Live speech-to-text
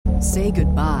Say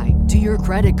goodbye to your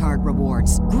credit card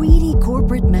rewards. Greedy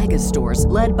corporate mega stores,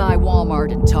 led by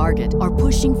Walmart and Target, are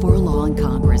pushing for a law in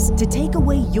Congress to take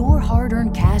away your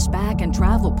hard-earned cash back and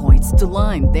travel points to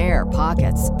line their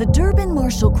pockets. The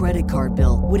Durbin-Marshall credit card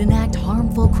bill would enact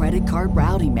harmful credit card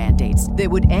routing mandates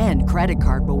that would end credit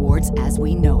card rewards as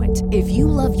we know it. If you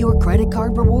love your credit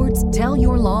card rewards, tell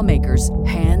your lawmakers,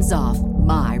 hands off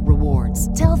my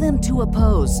rewards. Tell them to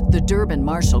oppose the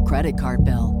Durbin-Marshall credit card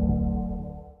bill.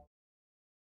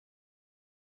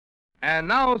 And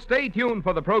now stay tuned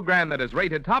for the program that has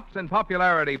rated tops in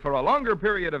popularity for a longer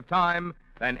period of time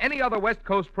than any other West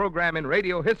Coast program in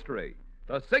radio history.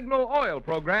 The Signal Oil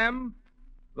program,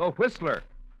 The Whistler.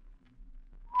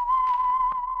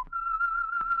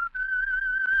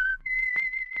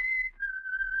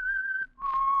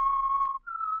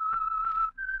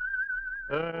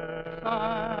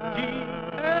 S-I-G-N-A-L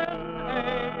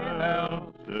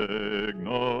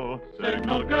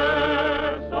Signal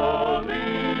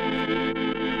Gasoline.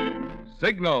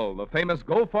 Signal, the famous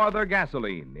Go Farther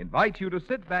gasoline, invites you to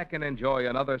sit back and enjoy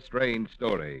another strange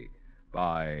story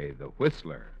by The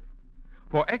Whistler.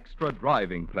 For extra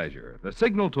driving pleasure, the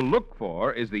signal to look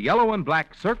for is the yellow and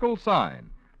black circle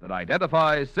sign that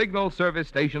identifies signal service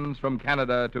stations from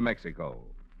Canada to Mexico.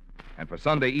 And for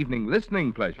Sunday evening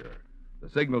listening pleasure, the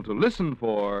signal to listen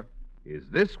for is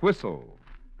this whistle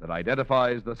that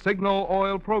identifies the Signal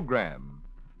Oil program,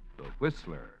 The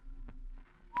Whistler.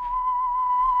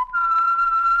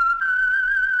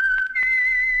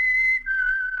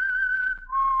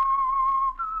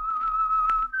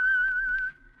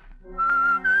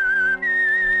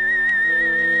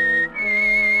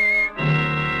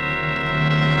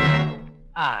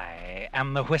 I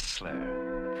am the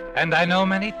Whistler, and I know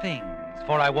many things,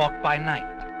 for I walk by night.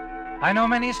 I know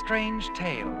many strange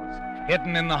tales,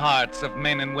 hidden in the hearts of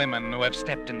men and women who have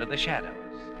stepped into the shadows.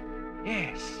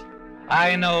 Yes,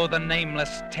 I know the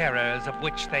nameless terrors of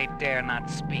which they dare not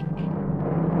speak.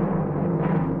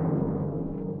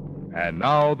 And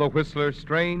now the Whistler's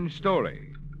strange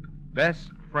story, Best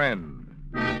Friend.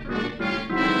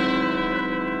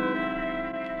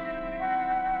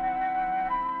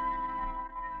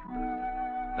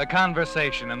 The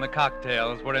conversation and the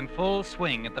cocktails were in full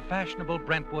swing at the fashionable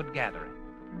Brentwood gathering.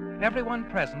 Everyone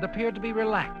present appeared to be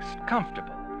relaxed,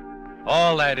 comfortable.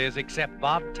 All that is, except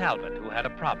Bob Talbot, who had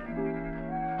a problem.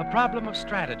 A problem of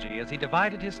strategy as he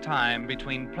divided his time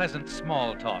between pleasant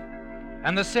small talk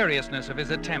and the seriousness of his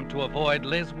attempt to avoid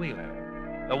Liz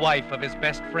Wheeler, the wife of his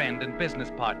best friend and business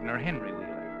partner, Henry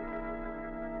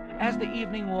Wheeler. As the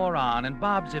evening wore on and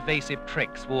Bob's evasive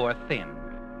tricks wore thin,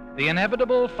 the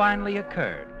inevitable finally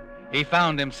occurred. He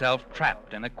found himself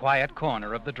trapped in a quiet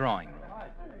corner of the drawing room.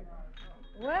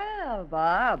 Well,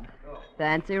 Bob,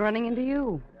 fancy running into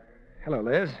you. Hello,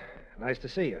 Liz. Nice to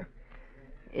see you.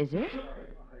 Is it?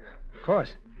 Of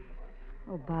course.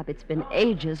 Oh, Bob, it's been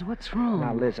ages. What's wrong?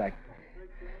 Now, Liz,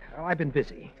 I've been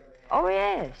busy. Oh,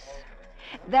 yes.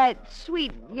 That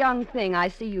sweet young thing I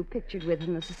see you pictured with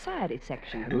in the society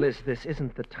section. Liz, this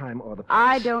isn't the time or the place.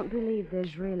 I don't believe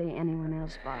there's really anyone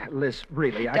else, Bob. Liz,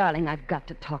 really, Darling, I've got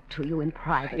to talk to you in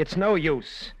private. It's no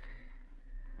use.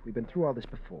 We've been through all this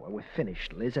before. We're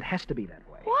finished, Liz. It has to be that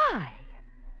way. Why?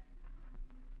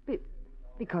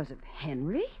 Because of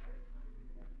Henry?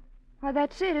 Why,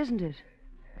 that's it, isn't it?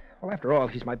 Well, after all,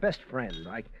 he's my best friend.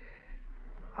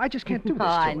 I just can't do this to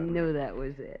I him. knew that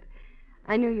was it.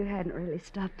 I knew you hadn't really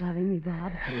stopped loving me,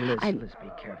 Bob. Liz, be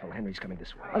careful. Henry's coming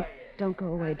this way. Oh, don't go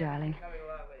away, darling.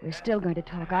 We're still going to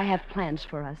talk. I have plans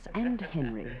for us and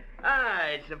Henry. Ah,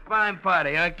 it's a fine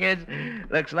party, huh, kids?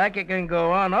 Looks like it can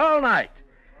go on all night.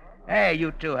 Hey,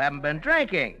 you two haven't been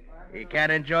drinking. You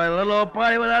can't enjoy a little old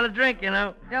party without a drink, you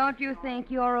know. Don't you think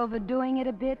you're overdoing it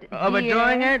a bit,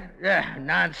 Overdoing dear? it? Yeah,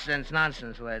 nonsense,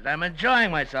 Liz. I'm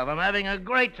enjoying myself. I'm having a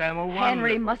great time.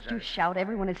 Henry, must you shout?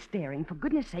 Everyone is staring. For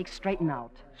goodness sake, straighten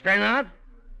out. Straighten out?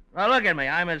 Well, look at me.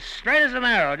 I'm as straight as an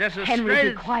arrow, just as Henry,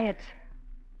 straight be as... quiet.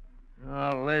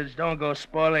 Oh, Liz, don't go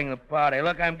spoiling the party.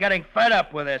 Look, I'm getting fed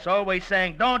up with this. Always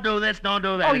saying, don't do this, don't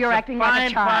do that. Oh, you're acting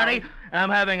like a child. Fine party, and I'm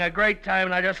having a great time,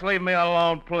 now just leave me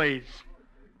alone, please.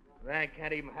 I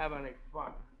can't even have any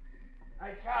fun.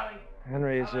 Hey, Charlie.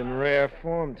 Henry's in rare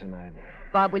form tonight.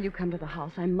 Bob, will you come to the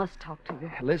house? I must talk to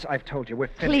you. Liz, I've told you, we're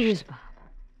finished. Please, Bob.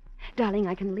 Darling,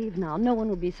 I can leave now. No one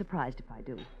will be surprised if I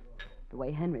do. The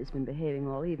way Henry's been behaving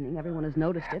all evening, everyone has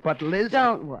noticed it. But, Liz...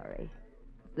 Don't worry.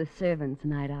 It's the servants'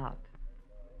 night out.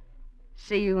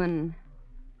 See you in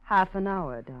half an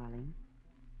hour, darling.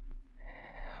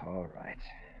 All right.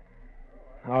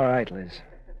 All right, Liz.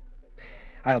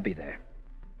 I'll be there.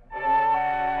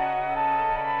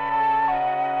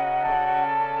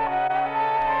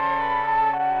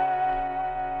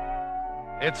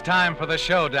 It's time for the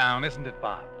showdown, isn't it,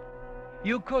 Bob?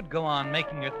 You could go on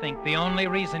making her think the only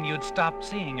reason you'd stopped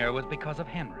seeing her was because of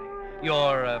Henry,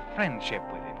 your friendship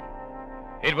with him.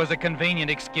 It was a convenient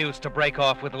excuse to break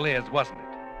off with Liz, wasn't it?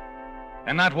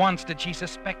 And not once did she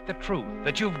suspect the truth,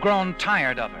 that you've grown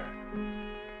tired of her.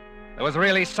 There was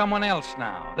really someone else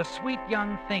now, the sweet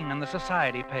young thing on the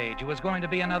society page who was going to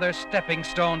be another stepping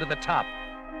stone to the top.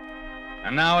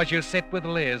 And now as you sit with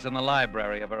Liz in the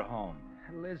library of her home.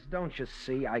 Liz, don't you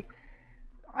see? I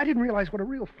didn't realize what a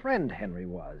real friend Henry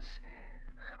was.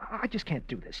 I just can't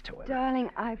do this to him. Darling,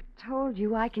 I've told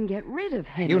you I can get rid of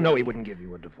Henry. You know he wouldn't give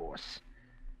you a divorce.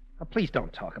 Now, please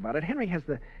don't talk about it. Henry has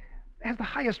the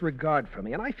highest regard for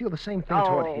me, and I feel the same thing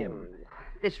toward him.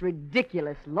 This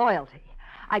ridiculous loyalty.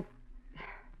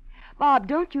 Bob,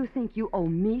 don't you think you owe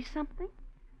me something?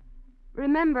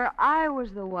 Remember, I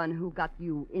was the one who got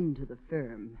you into the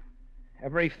firm.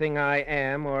 Everything I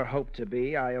am or hope to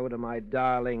be, I owe to my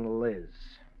darling Liz.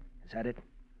 Is that it?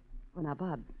 Well, now,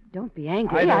 Bob, don't be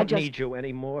angry. I don't need you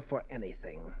anymore for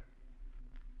anything.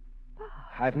 Bob.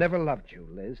 I've never loved you,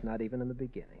 Liz, not even in the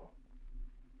beginning.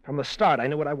 From the start, I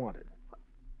knew what I wanted.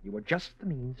 You were just the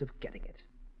means of getting it.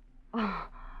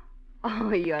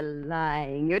 Oh, you're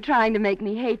lying. You're trying to make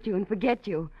me hate you and forget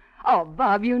you. Oh,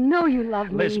 Bob, you know you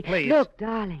love me. Liz, please. Look,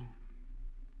 darling,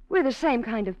 we're the same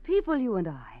kind of people, you and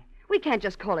I. We can't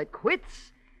just call it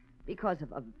quits because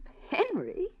of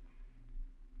Henry.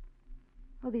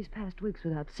 Oh, these past weeks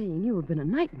without seeing you have been a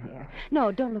nightmare.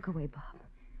 No, don't look away, Bob.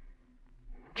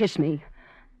 Kiss me.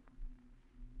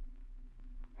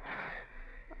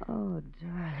 Oh,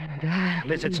 darling.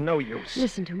 Liz, it's no use.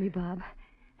 Listen to me, Bob.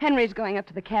 Henry's going up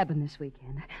to the cabin this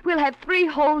weekend. We'll have 3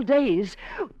 whole days.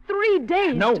 3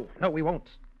 days. No, we won't.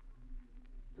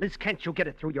 Liz, can't you get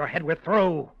it through your head? We're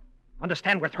through.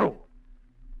 Understand, we're through.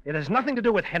 It has nothing to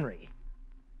do with Henry.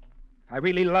 If I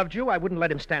really loved you, I wouldn't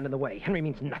let him stand in the way. Henry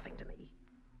means nothing to me.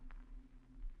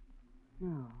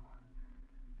 No.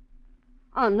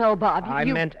 Oh, no, Bob. I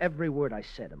meant every word I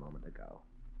said a moment ago.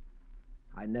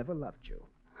 I never loved you.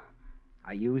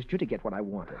 I used you to get what I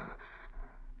wanted.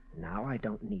 Now I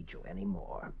don't need you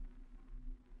anymore.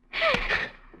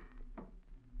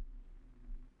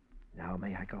 Now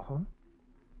may I go home?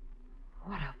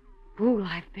 What a fool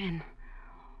I've been.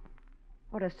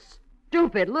 What a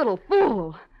stupid little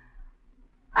fool.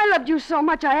 I loved you so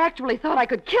much I actually thought I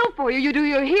could kill for you. Do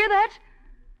you hear that?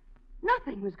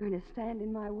 Nothing was going to stand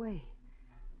in my way.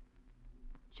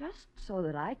 Just so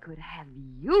that I could have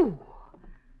you.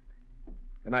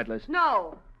 Good night, Liz.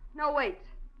 No, wait.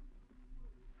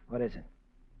 What is it?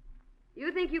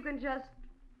 You think you can just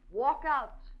walk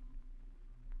out,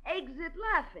 exit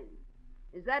laughing?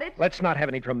 Is that it? Let's not have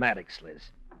any dramatics,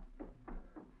 Liz.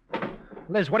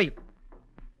 Liz, what are you...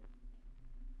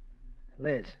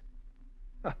 Liz.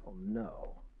 Oh,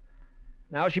 no.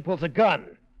 Now she pulls a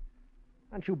gun.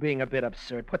 Aren't you being a bit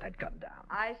absurd? Put that gun down.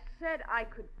 I said I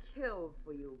could kill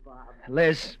for you, Bob.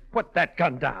 Liz, put that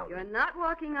gun down. You're not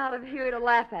walking out of here to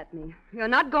laugh at me. You're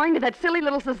not going to that silly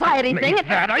little society thing.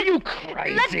 That? Are you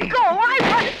crazy? Let go!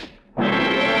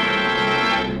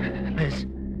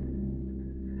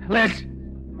 Liz!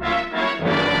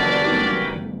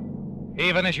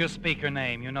 Even as you speak her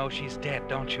name, you know she's dead,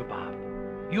 don't you, Bob?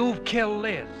 You've killed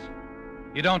Liz.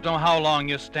 You don't know how long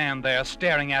you stand there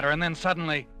staring at her, and then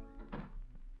suddenly...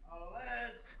 Oh,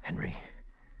 Liz. Henry.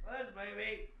 Liz,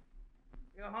 baby.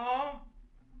 You home?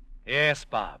 Yes,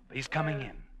 Bob. He's coming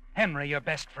in. Henry, your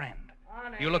best friend.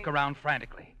 Honey. You look around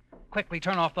frantically. Quickly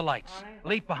turn off the lights. Honey.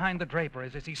 Leap behind the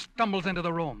draperies as he stumbles into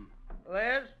the room.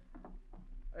 Liz?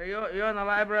 Are you in the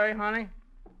library, honey?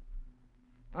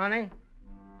 Honey?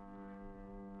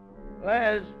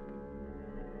 Liz?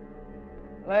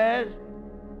 Liz?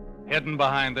 Hidden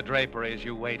behind the draperies,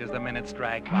 you wait as the minutes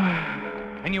drag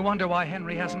by. And you wonder why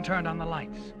Henry hasn't turned on the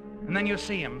lights. And then you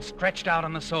see him stretched out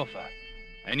on the sofa.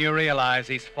 And you realize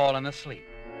he's fallen asleep.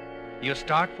 You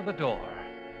start for the door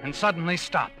and suddenly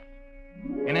stop.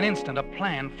 In an instant, a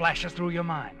plan flashes through your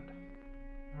mind.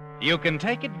 You can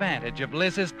take advantage of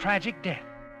Liz's tragic death.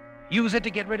 Use it to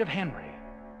get rid of Henry.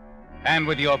 And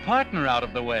with your partner out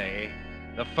of the way,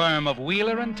 the firm of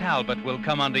Wheeler and Talbot will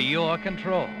come under your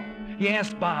control.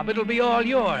 Yes, Bob, it'll be all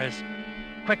yours.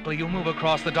 Quickly, you move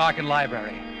across the darkened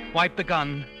library, wipe the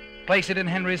gun, place it in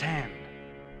Henry's hand.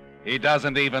 He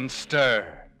doesn't even stir.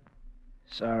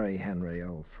 Sorry, Henry,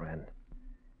 old friend.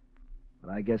 But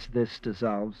I guess this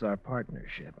dissolves our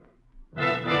partnership.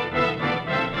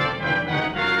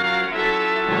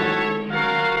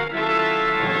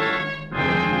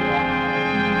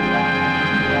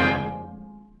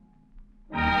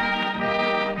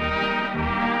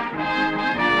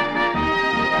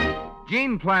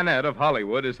 Gene Planette of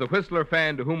Hollywood is the Whistler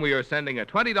fan to whom we are sending a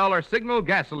 $20 Signal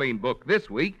gasoline book this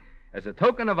week as a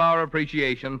token of our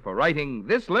appreciation for writing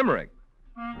this limerick.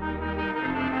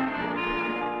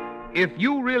 If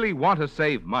you really want to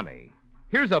save money,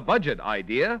 here's a budget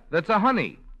idea that's a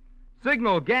honey.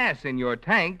 Signal gas in your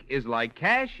tank is like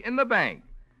cash in the bank.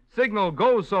 Signal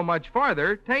goes so much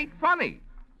farther, 'tain't funny.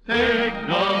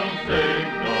 Signal,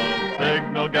 signal,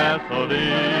 signal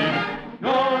gasoline.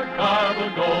 Your car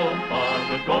will go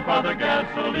farther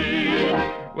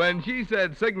gasoline. When she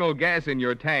said signal gas in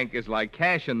your tank is like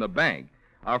cash in the bank,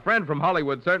 our friend from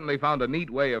Hollywood certainly found a neat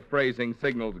way of phrasing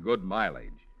Signal's good mileage.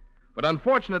 But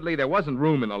unfortunately, there wasn't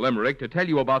room in the limerick to tell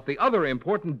you about the other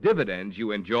important dividends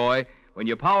you enjoy when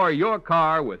you power your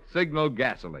car with Signal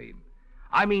gasoline.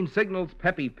 I mean Signal's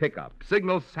peppy pickup,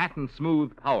 Signal's satin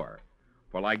smooth power.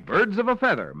 For like birds of a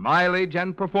feather, mileage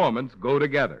and performance go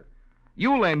together.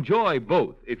 You'll enjoy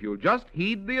both if you'll just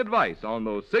heed the advice on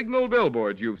those Signal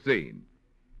billboards you've seen.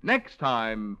 Next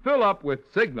time, fill up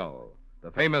with Signal, the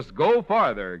famous Go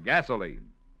Farther gasoline.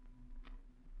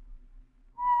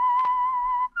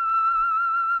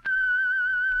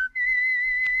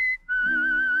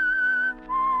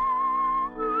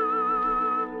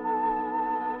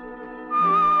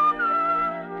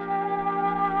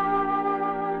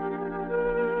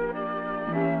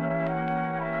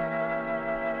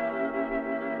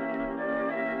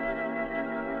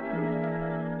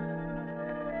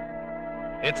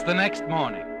 It's the next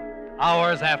morning,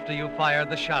 hours after you fired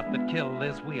the shot that killed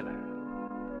Liz Wheeler.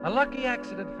 A lucky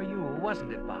accident for you,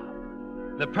 wasn't it, Bob?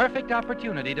 The perfect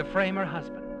opportunity to frame her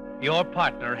husband, your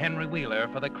partner, Henry Wheeler,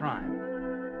 for the crime.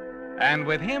 And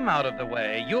with him out of the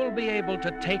way, you'll be able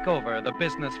to take over the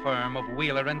business firm of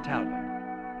Wheeler and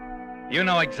Talbot. You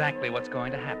know exactly what's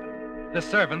going to happen. The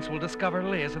servants will discover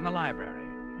Liz in the library,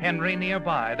 Henry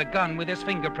nearby, the gun with his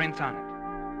fingerprints on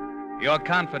it. You're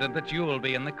confident that you'll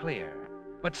be in the clear.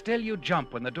 But still you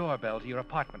jump when the doorbell to your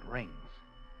apartment rings.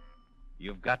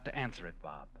 You've got to answer it,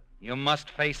 Bob. You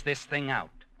must face this thing out.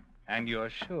 And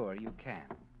you're sure you can.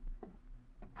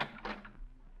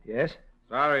 Yes?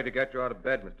 Sorry to get you out of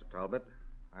bed, Mr. Talbot.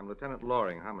 I'm Lieutenant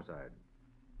Loring, homicide.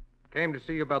 Came to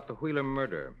see you about the Wheeler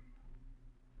murder.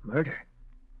 Murder?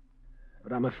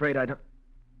 But I'm afraid I don't...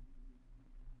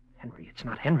 Henry, it's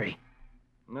not Henry.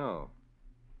 No.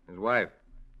 His wife.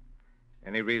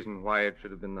 Any reason why it should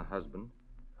have been the husband?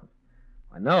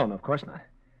 No, of course not.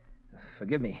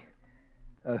 Forgive me.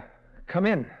 Come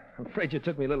in. I'm afraid you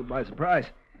took me a little by surprise.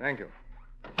 Thank you.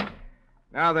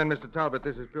 Now then, Mr. Talbot,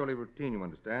 this is purely routine, you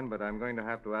understand, but I'm going to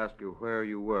have to ask you where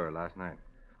you were last night.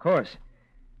 Of course.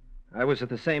 I was at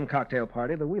the same cocktail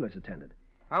party the Wheelers attended.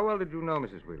 How well did you know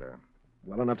Mrs. Wheeler?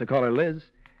 Well enough to call her Liz.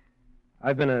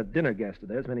 I've been a dinner guest of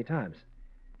theirs many times.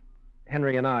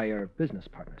 Henry and I are business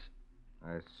partners.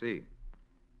 I see.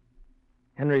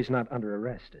 Henry's not under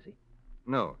arrest, is he?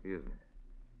 No, he isn't.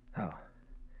 Oh.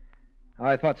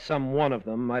 I thought some one of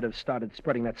them might have started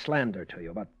spreading that slander to you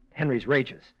about Henry's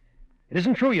rages. It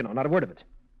isn't true, you know, not a word of it.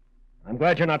 I'm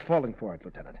glad you're not falling for it,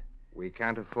 Lieutenant. We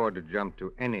can't afford to jump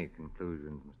to any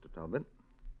conclusions, Mr. Talbot.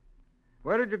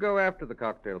 Where did you go after the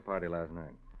cocktail party last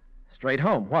night? Straight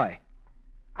home. Why?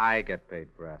 I get paid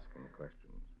for asking the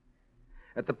questions.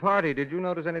 At the party, did you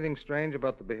notice anything strange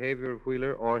about the behavior of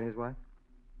Wheeler or his wife?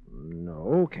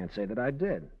 No, can't say that I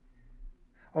did.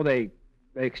 Oh, they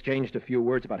exchanged a few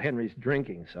words about Henry's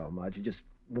drinking so much. Just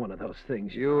one of those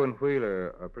things. You and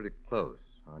Wheeler are pretty close,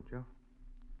 aren't you?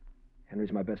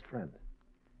 Henry's my best friend.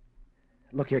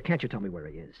 Look here, can't you tell me where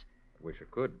he is? I wish I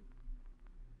could.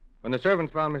 When the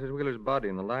servants found Mrs. Wheeler's body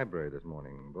in the library this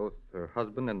morning, both her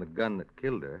husband and the gun that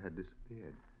killed her had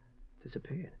disappeared.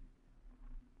 Disappeared?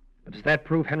 But does that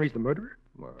prove Henry's the murderer?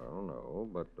 Well, no,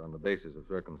 but on the basis of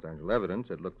circumstantial evidence,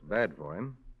 it looks bad for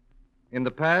him. In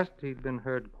the past, he'd been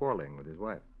heard quarreling with his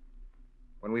wife.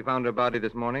 When we found her body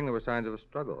this morning, there were signs of a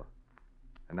struggle.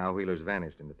 And now Wheeler's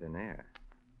vanished into thin air.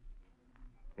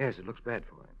 Yes, it looks bad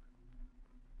for him.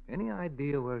 Any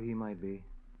idea where he might be?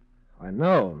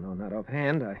 No, not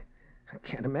offhand. I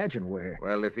can't imagine where.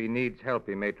 Well, if he needs help,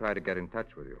 he may try to get in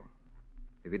touch with you.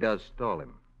 If he does, stall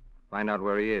him. Find out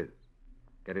where he is.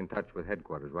 Get in touch with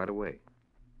headquarters right away.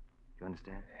 You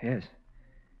understand? Yes.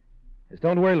 Yes,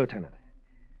 don't worry, Lieutenant.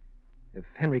 If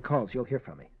Henry calls, you'll hear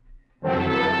from me.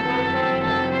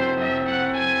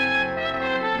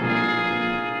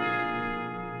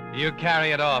 You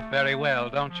carry it off very well,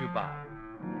 don't you, Bob?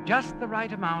 Just the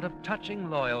right amount of touching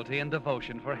loyalty and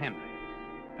devotion for Henry.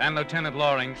 And Lieutenant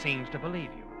Loring seems to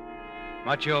believe you.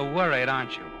 But you're worried,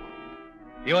 aren't you?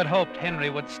 You had hoped Henry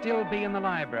would still be in the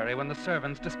library when the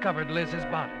servants discovered Liz's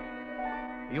body.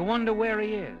 You wonder where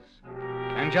he is,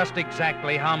 and just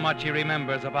exactly how much he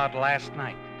remembers about last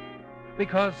night.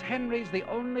 Because Henry's the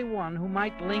only one who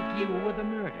might link you with the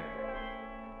murder.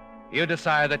 You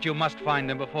decide that you must find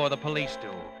him before the police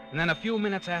do, and then a few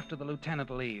minutes after the lieutenant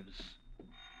leaves.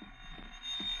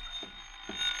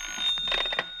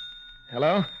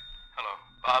 Hello? Hello,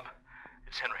 Bob.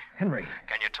 It's Henry. Henry.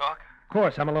 Can you talk? Of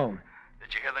course, I'm alone.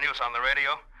 Did you hear the news on the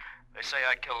radio? They say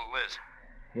I killed Liz.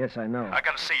 Yes, I know. I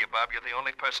gotta see you, Bob. You're the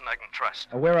only person I can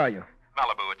trust. Where are you?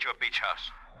 Malibu, at your beach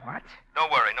house. What? Don't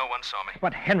worry, no one saw me.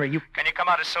 But, Henry, you... Can you come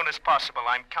out as soon as possible?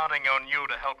 I'm counting on you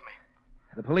to help me.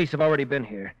 The police have already been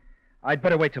here. I'd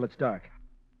better wait till it's dark.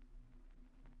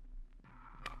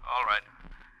 All right.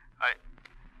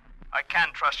 I can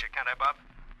trust you, can't I, Bob?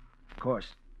 Of course.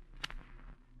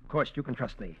 Of course, you can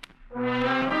trust me.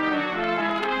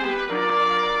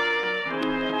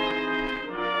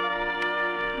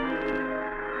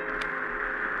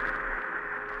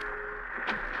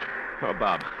 Oh,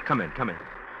 Bob, come in.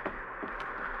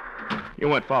 You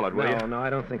weren't followed, were you? No,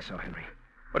 I don't think so, Henry.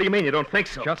 What do you mean you don't think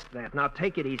so? Just that. Now,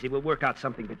 take it easy. We'll work out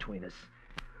something between us.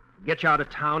 Get you out of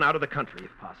town, out of the country,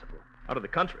 if possible. Out of the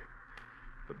country?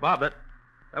 But, Bob, that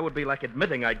would be like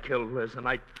admitting I'd killed Liz, and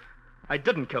I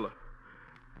didn't kill her.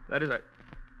 That is,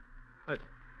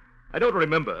 I don't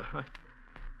remember.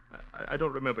 I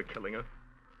don't remember killing her.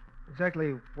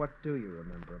 Exactly what do you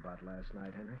remember about last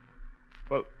night, Henry?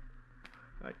 Well,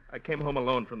 I came home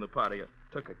alone from the party. I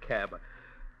took a cab. I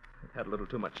had a little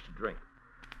too much to drink.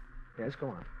 Yes, go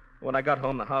on. When I got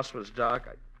home, the house was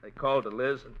dark. I called to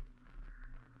Liz and...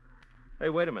 Hey,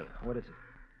 wait a minute. What is it?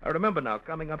 I remember now,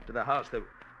 coming up to the house, there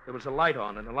was a light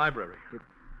on in the library.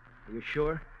 Are you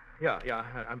sure? Yeah,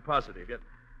 I'm positive. Yet,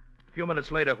 a few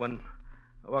minutes later, when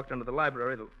I walked into the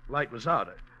library, the light was out.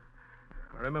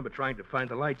 I remember trying to find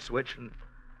the light switch, and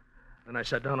then I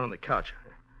sat down on the couch.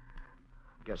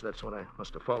 I guess that's when I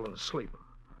must have fallen asleep.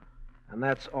 And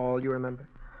that's all you remember?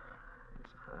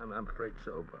 I'm afraid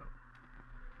so, Bob.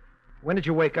 When did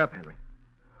you wake up, Henry?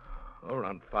 Oh,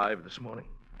 around 5 this morning.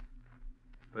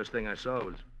 First thing I saw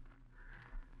was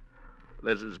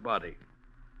Liz's body.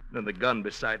 And then the gun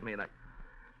beside me, and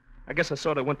I guess I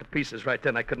sort of went to pieces right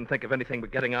then. I couldn't think of anything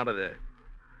but getting out of there.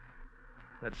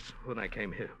 That's when I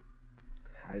came here.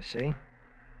 I see.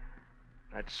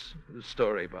 That's the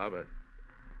story, Bob.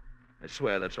 I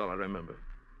swear that's all I remember.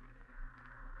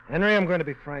 Henry, I'm going to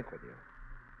be frank with you.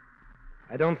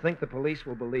 I don't think the police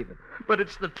will believe it. But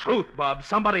it's the truth, Bob.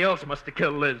 Somebody else must have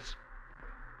killed Liz.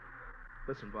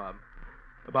 Listen, Bob,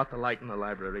 about the light in the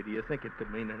library, do you think it could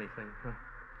mean anything? Huh?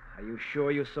 Are you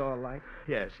sure you saw a light?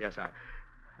 Yes.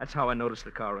 That's how I noticed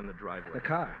the car in the driveway. The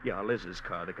car? Yeah, Liz's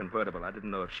car, the convertible. I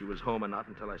didn't know if she was home or not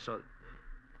until I saw it.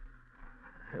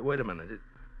 Hey, wait a minute.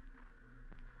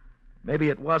 Maybe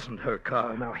it wasn't her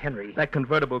car. Oh, now, Henry. That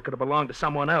convertible could have belonged to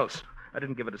someone else. I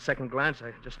didn't give it a second glance.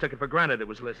 I just took it for granted it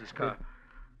was Liz's car.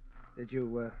 Did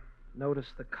you notice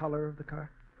the color of the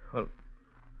car? Well,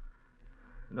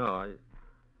 no,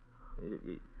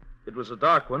 it was a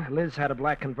dark one. Liz had a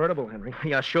black convertible, Henry.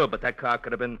 Yeah, sure, but that car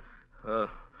could have been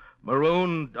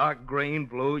maroon, dark green,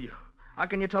 blue. How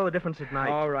can you tell the difference at night?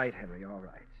 All right, Henry, all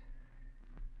right.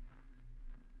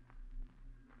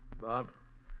 Bob,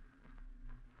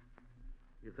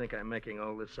 you think I'm making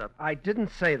all this up? I didn't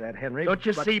say that, Henry. Don't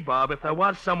you see, Bob? If there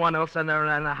was someone else in there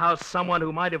in the house, someone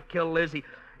who might have killed Liz,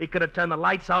 he could have turned the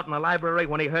lights out in the library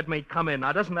when he heard me come in.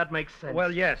 Now, doesn't that make sense?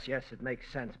 Well, yes, it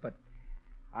makes sense, but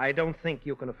I don't think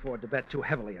you can afford to bet too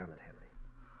heavily on it, Henry.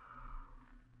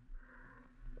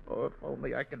 Oh, if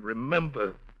only I could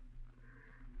remember.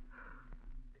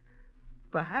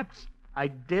 Perhaps I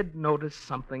did notice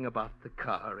something about the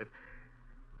car.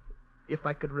 If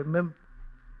I could remember...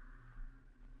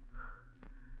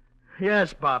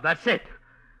 Yes, Bob, that's it.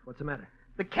 What's the matter?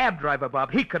 The cab driver, Bob,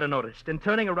 he could have noticed. In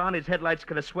turning around, his headlights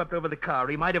could have swept over the car.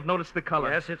 He might have noticed the color.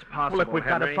 Yes, it's possible, Look, we've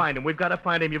got to Henry. find him. We've got to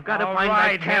find him. You've got to All find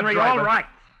right, that cab Henry, driver. all right.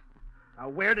 Now,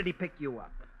 where did he pick you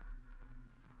up?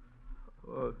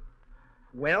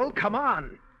 Well, come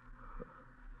on.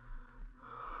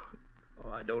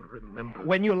 Oh, I don't remember.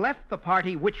 When you left the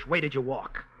party, which way did you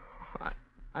walk?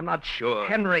 I'm not sure.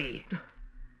 Henry.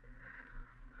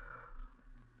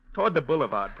 Toward the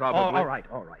boulevard, probably. Oh, all right,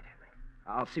 Henry.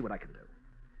 I'll see what I can do.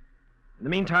 In the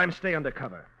meantime, stay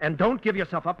undercover. And don't give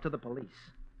yourself up to the police.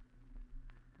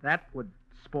 That would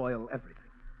spoil everything.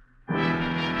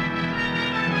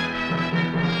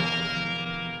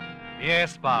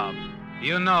 Yes, Bob.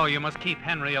 You know you must keep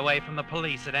Henry away from the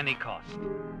police at any cost.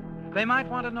 They might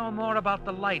want to know more about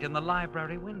the light in the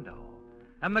library window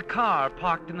and the car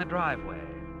parked in the driveway,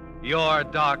 your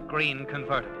dark green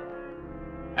convertible.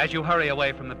 As you hurry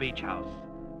away from the beach house,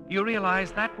 you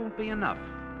realize that won't be enough,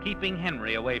 keeping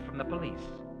Henry away from the police.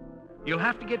 You'll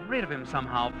have to get rid of him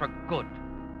somehow for good.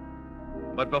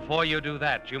 But before you do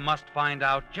that, you must find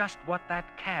out just what that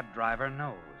cab driver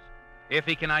knows. If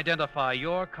he can identify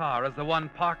your car as the one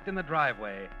parked in the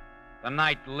driveway the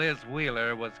night Liz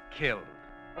Wheeler was killed.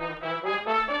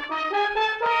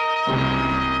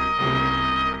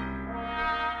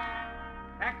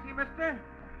 Taxi, mister?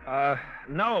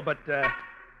 No, but,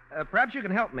 perhaps you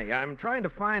can help me. I'm trying to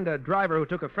find a driver who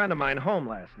took a friend of mine home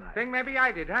last night. Think maybe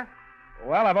I did, huh?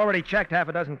 Well, I've already checked half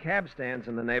a dozen cab stands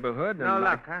in the neighborhood. No and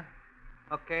luck, huh?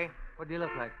 Okay. What do you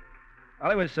look like? Well,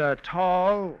 he was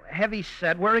tall,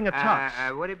 heavy-set, wearing a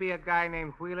tux. Would it be a guy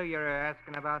named Wheeler you're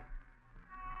asking about?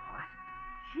 What?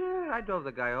 Sure, I drove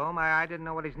the guy home. I didn't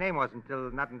know what his name was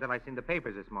not until I seen the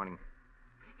papers this morning.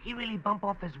 He really bump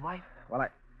off his wife? Well,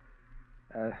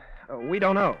 we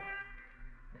don't know.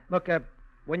 Look,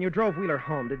 when you drove Wheeler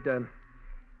home,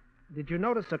 did you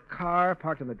notice a car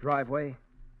parked in the driveway?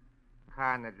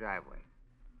 Car in the driveway?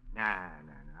 No.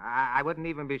 I wouldn't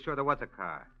even be sure there was a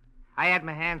car. I had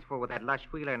my hands full with that lush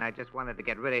Wheeler, and I just wanted to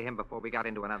get rid of him before we got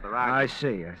into another argument. I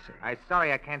see. I'm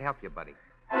sorry I can't help you, buddy.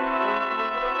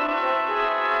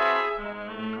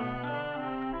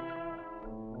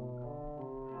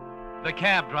 The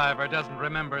cab driver doesn't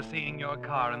remember seeing your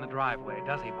car in the driveway,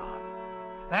 does he, Bob?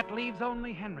 That leaves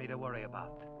only Henry to worry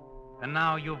about. And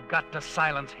now you've got to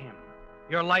silence him.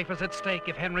 Your life is at stake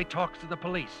if Henry talks to the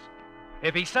police.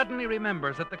 If he suddenly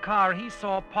remembers that the car he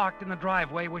saw parked in the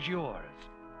driveway was yours.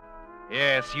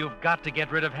 Yes, you've got to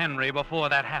get rid of Henry before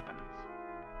that happens.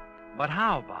 But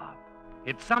how, Bob?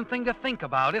 It's something to think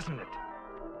about, isn't it?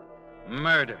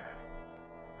 Murder.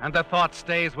 And the thought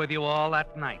stays with you all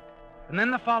that night. And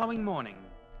then the following morning,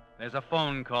 there's a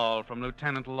phone call from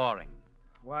Lieutenant Loring.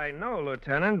 Why, no,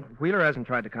 Lieutenant. Wheeler hasn't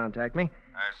tried to contact me.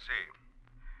 I see.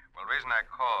 Well, the reason I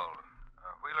called,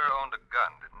 Wheeler owned a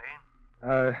gun, didn't he?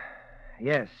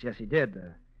 Yes, he did.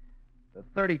 The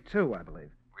 32, I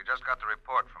believe. We just got the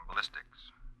report from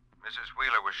ballistics. Mrs.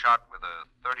 Wheeler was shot with a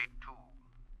 32.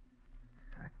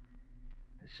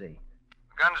 I see.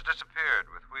 The gun's disappeared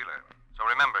with Wheeler. So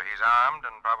remember, he's armed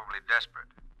and probably desperate.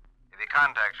 If he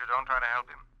contacts you, don't try to help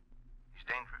him. He's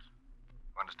dangerous.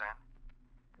 You understand?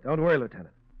 Don't worry,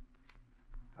 Lieutenant.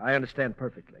 I understand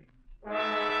perfectly.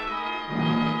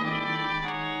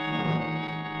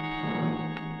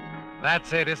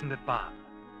 That's it, isn't it, Bob?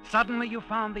 Suddenly you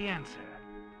found the answer.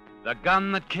 The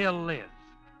gun that killed Liz.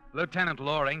 Lieutenant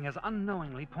Loring has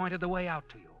unknowingly pointed the way out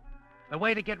to you. The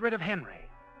way to get rid of Henry.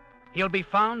 He'll be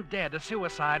found dead, a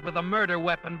suicide with a murder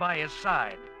weapon by his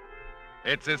side.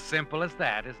 It's as simple as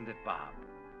that, isn't it, Bob?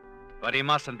 But he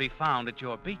mustn't be found at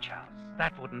your beach house.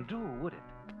 That wouldn't do, would it?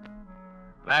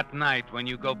 That night when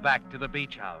you go back to the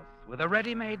beach house with a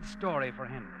ready-made story for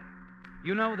Henry,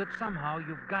 you know that somehow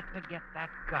you've got to get that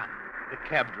gun. The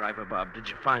cab driver, Bob, did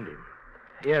you find him?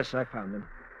 Yes, I found him.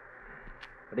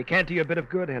 But he can't do you a bit of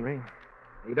good, Henry.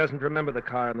 He doesn't remember the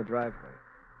car in the driveway.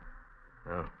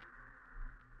 Oh.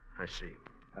 I see.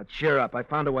 Now, cheer up. I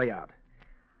found a way out.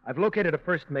 I've located a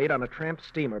first mate on a tramp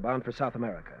steamer bound for South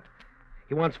America.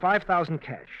 He wants 5,000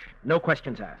 cash. No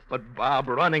questions asked. But, Bob,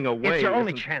 running away It's your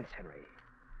only isn't- chance, Henry.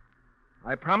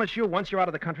 I promise you, once you're out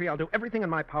of the country, I'll do everything in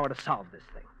my power to solve this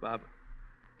thing. Bob,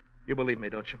 you believe me,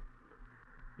 don't you?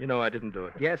 You know I didn't do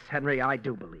it. Yes, Henry, I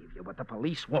do believe you, but the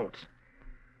police won't.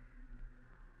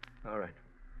 All right.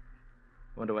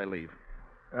 When do I leave?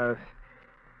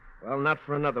 Well, not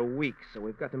for another week, so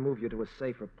we've got to move you to a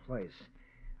safer place.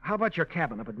 How about your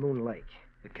cabin up at Moon Lake?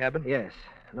 The cabin? Yes.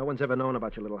 No one's ever known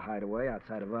about your little hideaway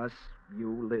outside of us,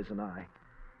 you, Liz, and I.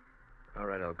 All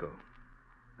right, I'll go.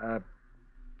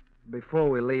 Before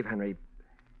we leave, Henry,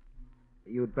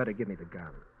 you'd better give me the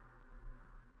gun.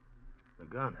 The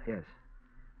gun? Yes.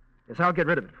 Yes, I'll get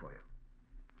rid of it for you.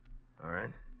 All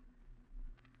right.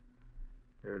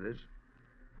 Here it is.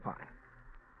 Fine.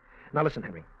 Now, listen,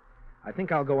 Henry. I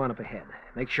think I'll go on up ahead.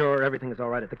 Make sure everything is all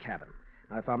right at the cabin.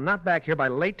 Now, if I'm not back here by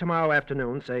late tomorrow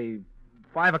afternoon, say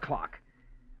 5 o'clock,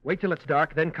 wait till it's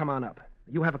dark, then come on up.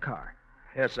 You have a car.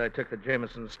 Yes, I took the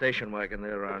Jameson station wagon.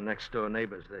 They're our next-door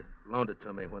neighbors. They loaned it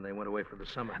to me when they went away for the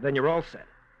summer. Then you're all set.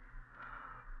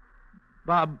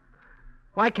 Bob,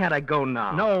 why can't I go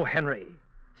now? No, Henry.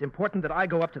 It's important that I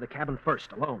go up to the cabin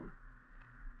first, alone.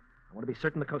 I want to be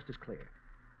certain the coast is clear.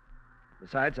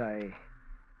 Besides, I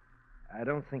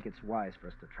don't think it's wise for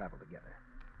us to travel together.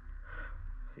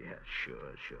 Yeah,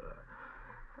 sure.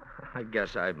 I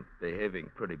guess I'm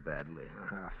behaving pretty badly.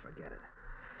 Huh? Oh, forget it.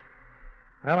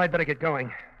 Well, I'd better get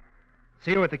going.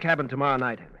 See you at the cabin tomorrow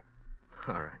night, Henry.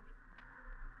 All right.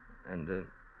 And,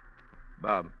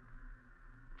 Bob,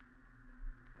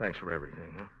 thanks for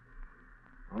everything, huh?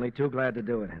 Only too glad to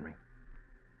do it, Henry.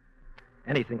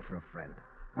 Anything for a friend.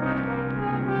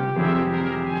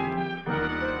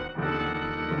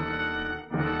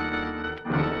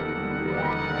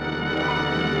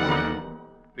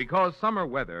 Because summer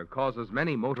weather causes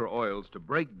many motor oils to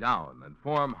break down and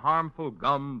form harmful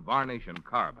gum, varnish, and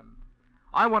carbon,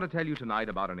 I want to tell you tonight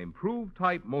about an improved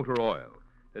type motor oil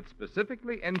that's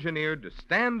specifically engineered to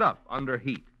stand up under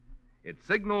heat. It's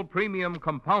Signal Premium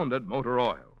Compounded Motor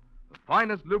Oil, the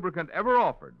finest lubricant ever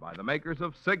offered by the makers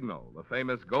of Signal, the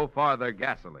famous Go Farther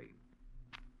gasoline.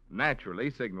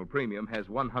 Naturally, Signal Premium has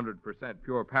 100%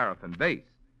 pure paraffin base,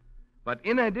 but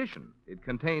in addition, it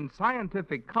contains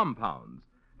scientific compounds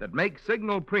that make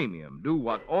Signal Premium do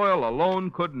what oil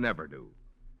alone could never do.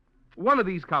 One of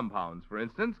these compounds, for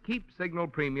instance, keeps Signal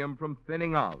Premium from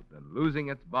thinning out and losing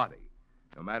its body,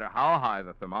 no matter how high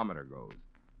the thermometer goes.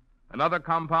 Another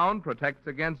compound protects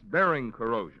against bearing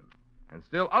corrosion, and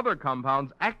still other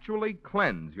compounds actually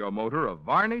cleanse your motor of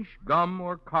varnish, gum,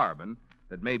 or carbon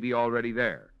that may be already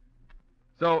there.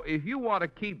 So if you want to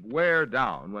keep wear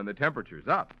down when the temperature's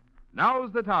up,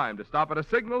 now's the time to stop at a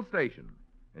Signal station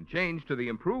and change to the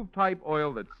improved type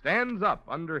oil that stands up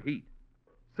under heat.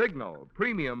 Signal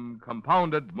Premium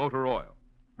Compounded Motor Oil.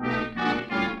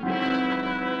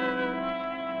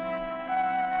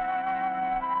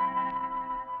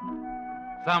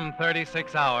 Some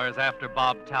 36 hours after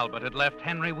Bob Talbot had left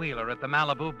Henry Wheeler at the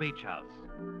Malibu Beach House,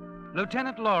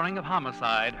 Lieutenant Loring of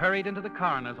Homicide hurried into the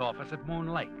coroner's office at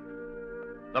Moon Lake.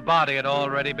 The body had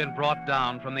already been brought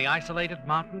down from the isolated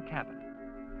mountain cabin,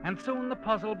 and soon the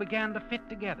puzzle began to fit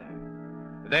together.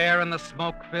 There in the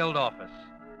smoke-filled office,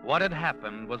 what had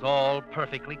happened was all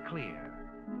perfectly clear.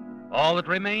 All that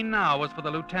remained now was for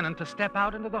the lieutenant to step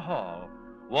out into the hall,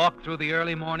 walk through the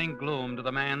early morning gloom to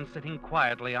the man sitting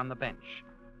quietly on the bench,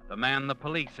 the man the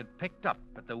police had picked up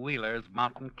at the Wheelers'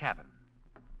 mountain cabin.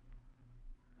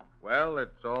 Well,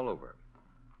 it's all over.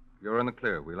 You're in the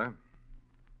clear, Wheeler.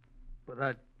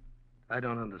 But I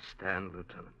don't understand,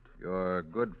 Lieutenant. Your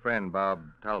good friend, Bob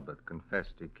Talbot,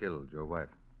 confessed he killed your wife.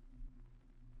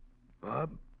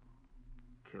 Bob?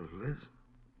 Killed Liz?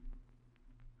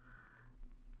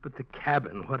 But the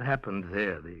cabin, what happened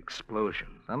there, the explosion?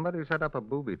 Somebody set up a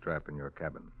booby trap in your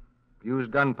cabin.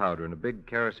 Used gunpowder in a big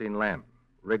kerosene lamp,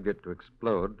 rigged it to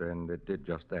explode, and it did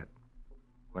just that.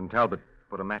 When Talbot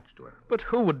put a match to it. But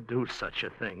who would do such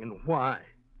a thing, and why?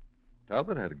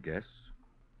 Talbot had a guess.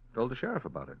 Told the sheriff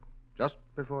about it, just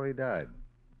before he died.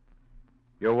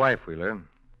 Your wife, Wheeler,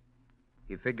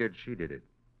 he figured she did it.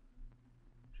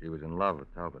 She was in love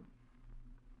with Talbot.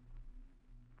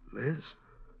 Liz?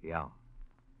 Yeah.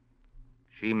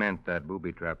 She meant that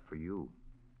booby trap for you.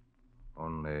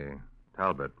 Only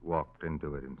Talbot walked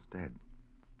into it instead.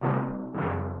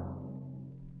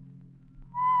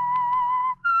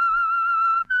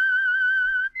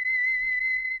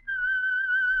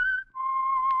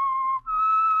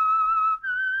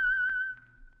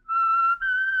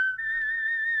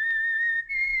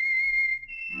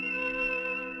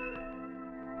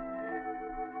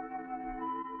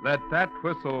 Let that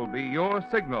whistle be your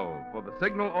signal for the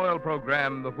Signal Oil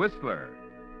program, The Whistler,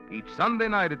 each Sunday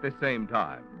night at the same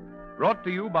time. Brought to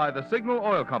you by the Signal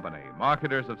Oil Company,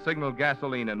 marketers of Signal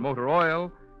gasoline and motor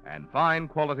oil, and fine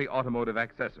quality automotive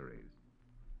accessories.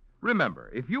 Remember,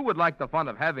 if you would like the fun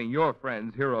of having your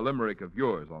friends hear a limerick of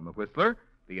yours on The Whistler,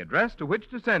 the address to which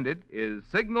to send it is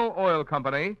Signal Oil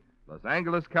Company, Los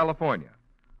Angeles, California.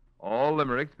 All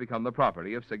limericks become the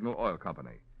property of Signal Oil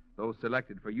Company. Those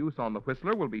selected for use on the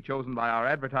Whistler will be chosen by our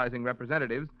advertising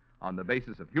representatives on the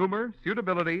basis of humor,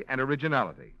 suitability, and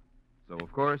originality. So,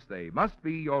 of course, they must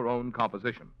be your own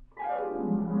composition.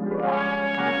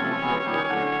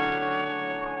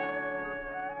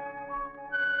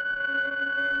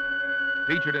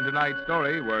 Featured in tonight's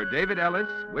story were David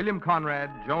Ellis, William Conrad,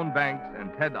 Joan Banks,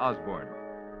 and Ted Osborne.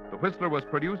 The Whistler was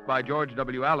produced by George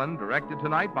W. Allen, directed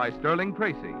tonight by Sterling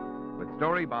Tracy, with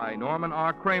story by Norman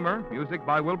R. Kramer, music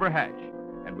by Wilbur Hatch,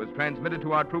 and was transmitted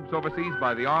to our troops overseas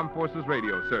by the Armed Forces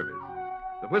Radio Service.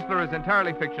 The Whistler is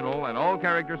entirely fictional, and all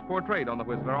characters portrayed on The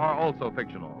Whistler are also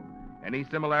fictional. Any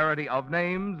similarity of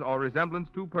names or resemblance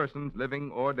to persons, living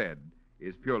or dead,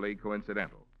 is purely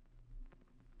coincidental.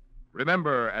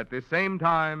 Remember, at this same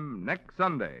time next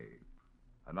Sunday,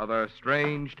 another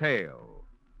strange tale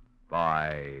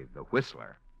by The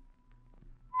Whistler.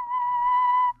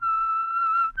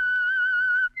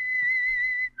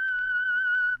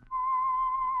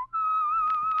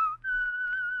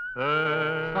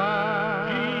 S-I-G-N-A-L,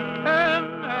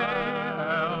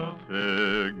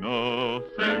 Signal,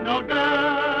 Signal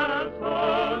Gasoline.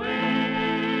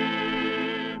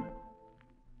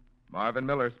 Marvin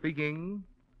Miller speaking.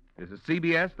 This is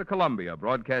CBS, the Columbia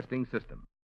Broadcasting System.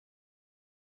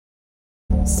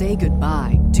 Say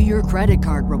goodbye to your credit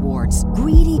card rewards.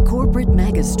 Greedy corporate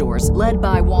mega stores, led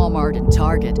by Walmart and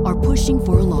Target, are pushing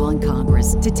for a law in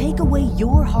Congress to take away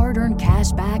your hard-earned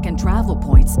cash back and travel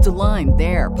points to line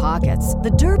their pockets.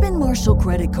 The Durbin-Marshall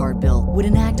credit card bill would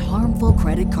enact harmful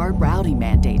credit card routing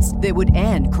mandates that would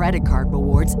end credit card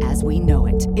rewards as we know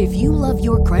it. If you love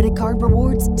your credit card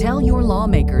rewards, tell your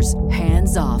lawmakers,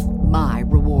 hands off my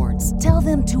rewards. Tell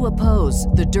them to oppose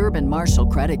the Durbin-Marshall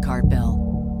credit card bill.